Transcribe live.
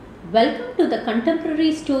Welcome to the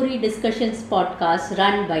Contemporary Story Discussions podcast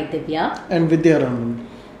run by Divya and Vidya Raman.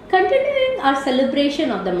 Continuing our celebration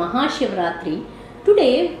of the Mahashivratri,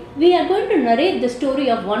 today we are going to narrate the story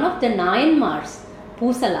of one of the Nayanmars,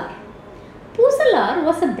 Poosalar. Poosalar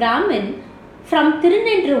was a Brahmin from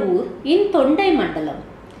Tirunendravoor in Thondai Mandalam.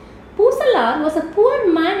 Poosalar was a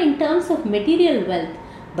poor man in terms of material wealth,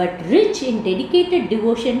 but rich in dedicated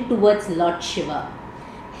devotion towards Lord Shiva.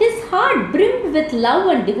 His heart brimmed with love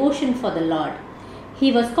and devotion for the Lord.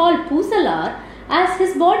 He was called Poosalar as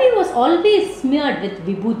his body was always smeared with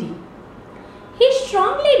vibhuti. He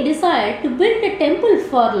strongly desired to build a temple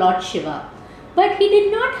for Lord Shiva, but he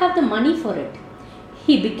did not have the money for it.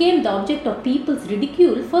 He became the object of people's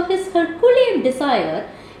ridicule for his Herculean desire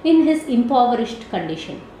in his impoverished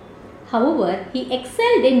condition. However, he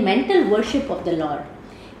excelled in mental worship of the Lord.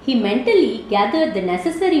 He mentally gathered the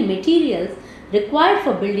necessary materials required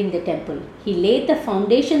for building the temple. He laid the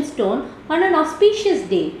foundation stone on an auspicious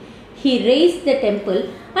day. He raised the temple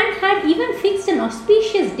and had even fixed an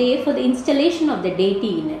auspicious day for the installation of the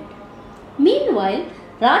deity in it. Meanwhile,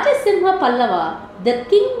 Rajasimha Pallava, the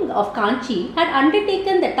king of Kanchi, had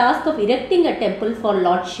undertaken the task of erecting a temple for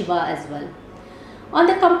Lord Shiva as well. On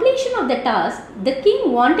the completion of the task, the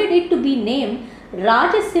king wanted it to be named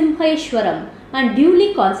Hridayaleeswarar and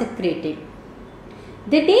duly consecrated.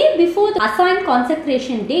 The day before the assigned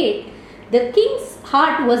consecration date, the king's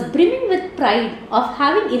heart was brimming with pride of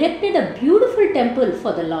having erected a beautiful temple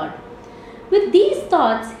for the Lord. With these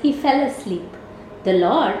thoughts, he fell asleep. The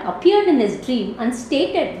Lord appeared in his dream and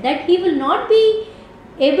stated that he will not be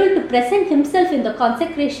able to present himself in the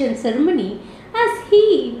consecration ceremony as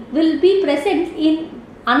he will be present in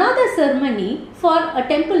another ceremony for a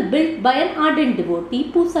temple built by an ardent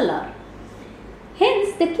devotee, Poosalar.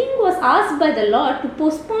 Hence, the king was asked by the Lord to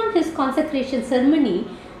postpone his consecration ceremony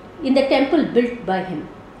in the temple built by him.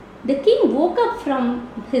 The king woke up from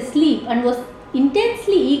his sleep and was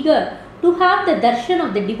intensely eager to have the darshan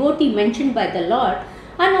of the devotee mentioned by the Lord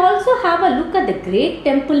and also have a look at the great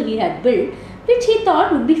temple he had built, which he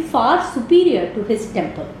thought would be far superior to his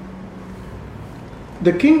temple.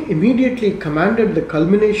 The king immediately commanded the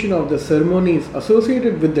culmination of the ceremonies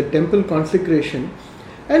associated with the temple consecration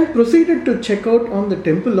and proceeded to check out on the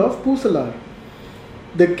temple of Poosalar.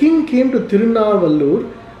 The king came to Tirunavallur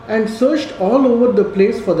and searched all over the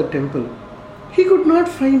place for the temple. He could not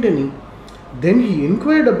find any. Then he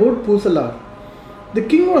inquired about Poosalar. The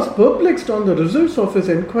king was perplexed on the results of his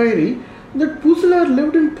inquiry that Poosalar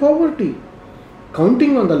lived in poverty.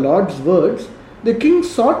 Counting on the Lord's words, the king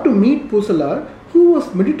sought to meet Poosalar, who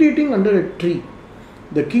was meditating under a tree.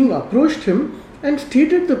 The king approached him and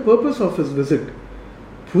stated the purpose of his visit.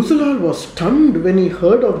 Poosalar was stunned when he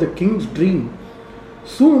heard of the king's dream.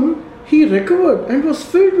 Soon he recovered and was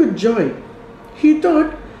filled with joy. He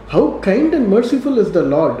thought, "How kind and merciful is the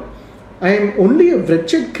Lord! I am only a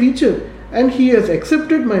wretched creature and he has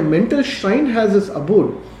accepted my mental shrine as his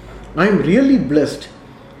abode. I am really blessed."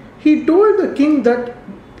 He told the king that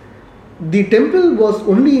the temple was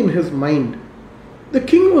only in his mind. The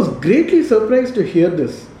king was greatly surprised to hear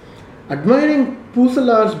this. Admiring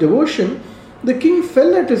Poosalar's devotion, the king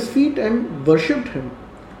fell at his feet and worshipped him.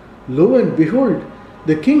 Lo and behold,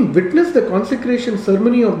 the king witnessed the consecration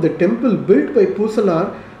ceremony of the temple built by Poosalar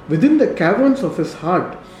within the caverns of his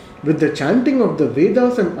heart, with the chanting of the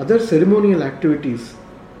Vedas and other ceremonial activities.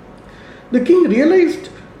 The king realized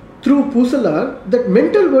through Poosalar that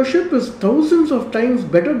mental worship is thousands of times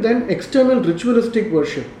better than external ritualistic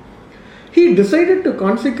worship. He decided to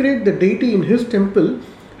consecrate the deity in his temple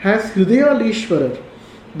as Hridayaleeswarar,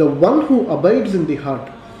 the one who abides in the heart.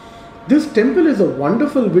 This temple is a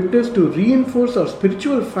wonderful witness to reinforce our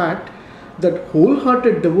spiritual fact that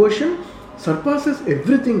wholehearted devotion surpasses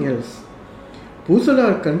everything else.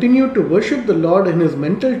 Poosalar continued to worship the Lord in his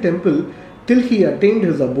mental temple till he attained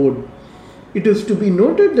his abode. It is to be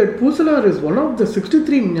noted that Poosalar is one of the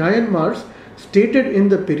 63 Nayanmars stated in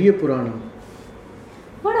the Periya Purana.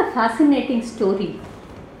 What a fascinating story!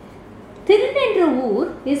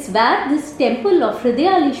 Tirunendravoor is where this temple of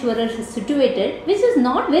Hridayaleeswarar is situated, which is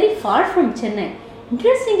not very far from Chennai.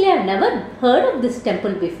 Interestingly, I have never heard of this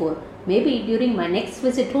temple before. Maybe during my next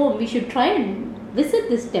visit home, we should try and visit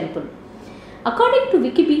this temple. According to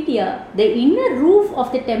Wikipedia, the inner roof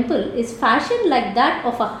of the temple is fashioned like that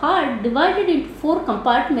of a heart divided into 4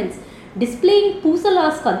 compartments, displaying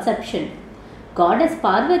Poosalar's conception. Goddess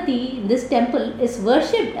Parvati in this temple is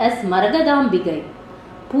worshipped as Maragadambigai.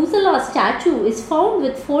 Poosalar's statue is found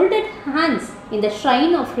with folded hands in the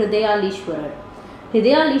shrine of Hridayaleeswarar.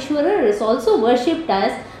 Hridayaleeswarar is also worshipped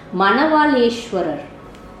as Manaseega.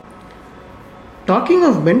 Talking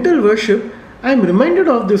of mental worship, I am reminded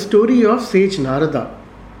of the story of sage Narada.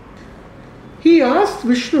 He asked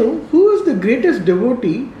Vishnu who is the greatest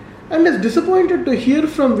devotee and is disappointed to hear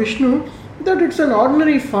from Vishnu that it's an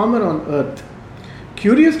ordinary farmer on earth.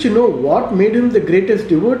 Curious to know what made him the greatest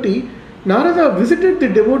devotee, Narada visited the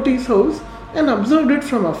devotee's house and observed it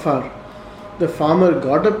from afar. The farmer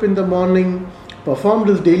got up in the morning, performed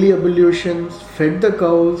his daily ablutions, fed the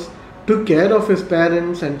cows, took care of his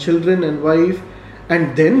parents and children and wife,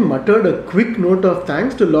 and then muttered a quick note of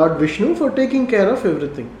thanks to Lord Vishnu for taking care of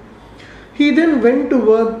everything. He then went to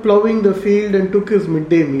work ploughing the field and took his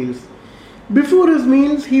midday meals. Before his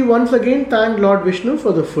meals, he once again thanked Lord Vishnu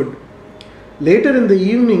for the food. Later in the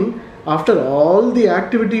evening, after all the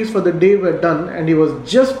activities for the day were done and he was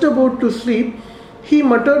just about to sleep, he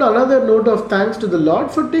muttered another note of thanks to the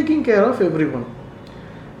Lord for taking care of everyone.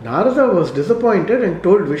 Narada was disappointed and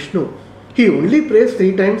told Vishnu, he only prays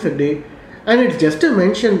 3 times a day and it's just a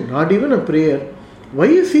mention, not even a prayer. Why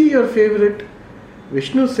is he your favorite?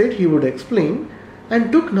 Vishnu said he would explain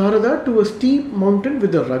and took Narada to a steep mountain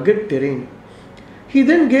with a rugged terrain. He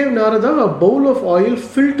then gave Narada a bowl of oil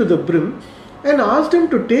filled to the brim and asked him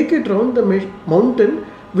to take it round the mountain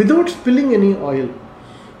without spilling any oil.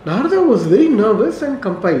 Narada was very nervous and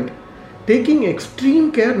compiled, taking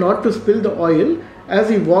extreme care not to spill the oil as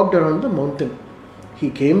he walked around the mountain. He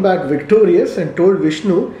came back victorious and told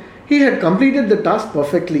Vishnu he had completed the task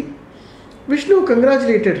perfectly. Vishnu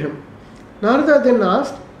congratulated him. Narada then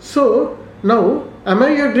asked, so, now, am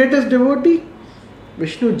I your greatest devotee?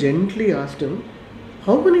 Vishnu gently asked him,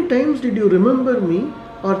 how many times did you remember me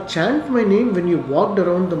or chant my name when you walked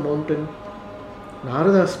around the mountain?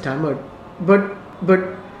 Narada stammered, but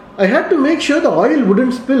I had to make sure the oil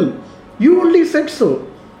wouldn't spill. You only said so.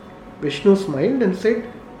 Vishnu smiled and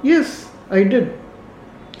said, yes, I did.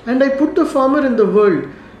 And I put the farmer in the world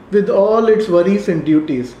with all its worries and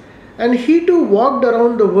duties. And he too walked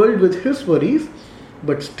around the world with his worries,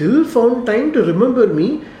 but still found time to remember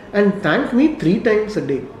me and thank me 3 times a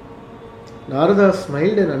day. Narada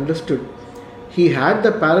smiled and understood. He had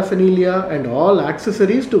the paraphernalia and all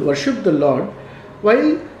accessories to worship the Lord,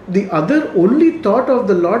 while the other only thought of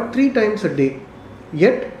the Lord 3 times a day.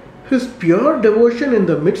 Yet his pure devotion in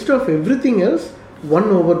the midst of everything else won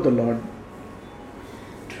over the Lord.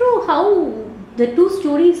 True how the 2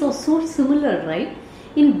 stories are so similar, right?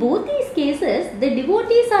 In both these cases, the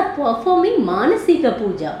devotees are performing Manaseega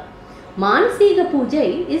puja. Manaseega puja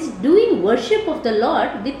is doing worship of the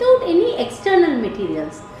Lord without any external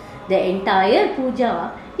materials. The entire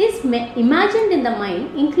puja is imagined in the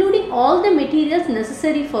mind, including all the materials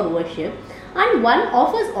necessary for worship, and one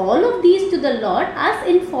offers all of these to the Lord as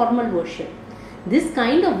informal worship. This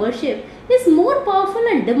kind of worship is more powerful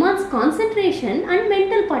and demands concentration and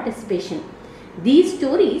mental participation. These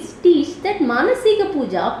stories teach that Manaseega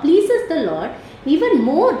puja pleases the Lord even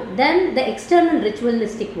more than the external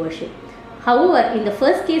ritualistic worship. However, in the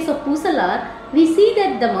first case of Poosalar, we see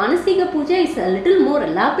that the Manaseega puja is a little more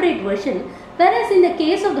elaborate version, whereas in the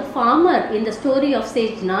case of the farmer in the story of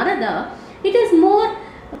sage Narada, it is more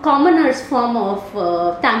commoner's form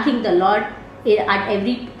of thanking the Lord at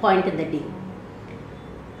every point in the day.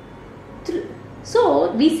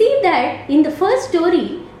 So, we see that in the first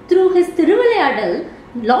story, through his Thiruvilayadal,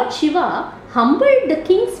 Lord Shiva humbled the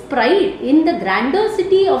king's pride in the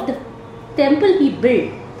grandiosity of the temple he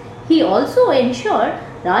built. He also ensured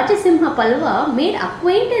Rajasimha Palva made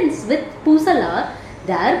acquaintance with Poosalar,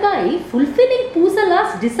 thereby fulfilling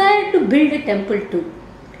Poosalar's desire to build a temple too.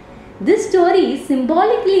 This story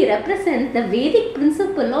symbolically represents the Vedic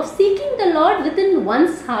principle of seeking the Lord within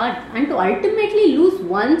one's heart and to ultimately lose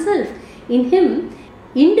oneself in Him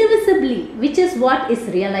indivisibly, which is what is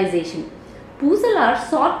realization. Poosalar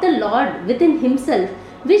sought the Lord within himself,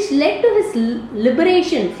 which led to his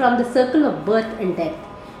liberation from the circle of birth and death.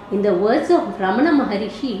 In the words of Ramana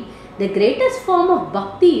Maharishi, the greatest form of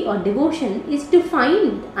bhakti or devotion is to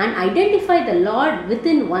find and identify the Lord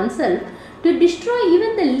within oneself, to destroy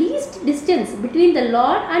even the least distance between the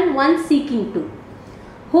Lord and one seeking to.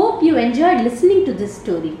 Hope you enjoyed listening to this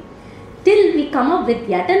story. Till we come up with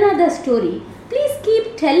yet another story, please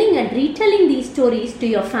keep telling and retelling these stories to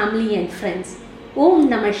your family and friends. Om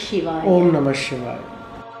Namah Shivaya. Om Namah Shivaya.